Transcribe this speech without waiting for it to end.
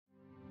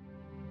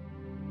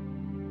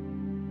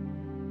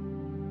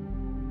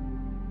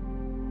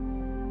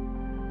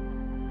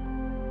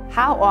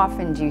How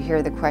often do you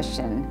hear the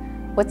question,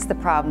 what's the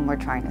problem we're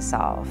trying to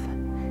solve?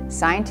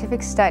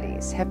 Scientific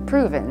studies have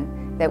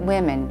proven that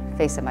women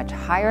face a much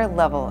higher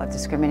level of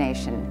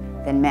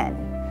discrimination than men,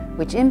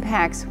 which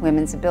impacts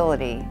women's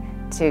ability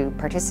to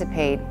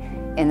participate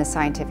in the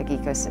scientific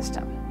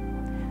ecosystem.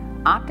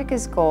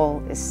 Optica's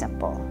goal is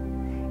simple: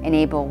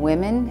 enable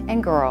women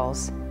and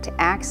girls to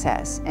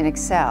access and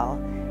excel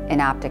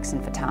in optics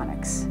and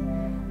photonics.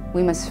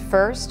 We must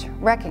first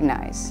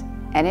recognize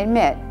and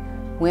admit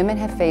women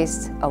have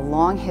faced a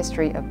long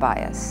history of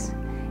bias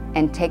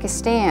and take a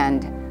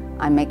stand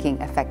on making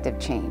effective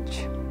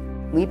change.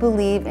 We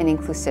believe in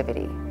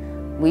inclusivity.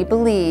 We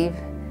believe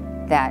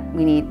that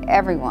we need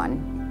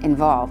everyone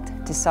involved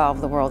to solve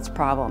the world's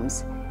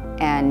problems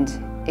and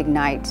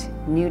ignite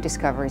new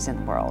discoveries in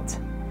the world.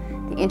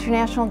 The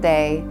International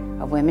Day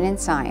of Women in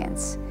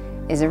Science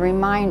is a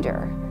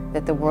reminder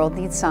that the world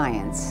needs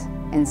science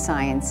and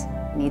science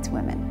needs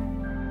women.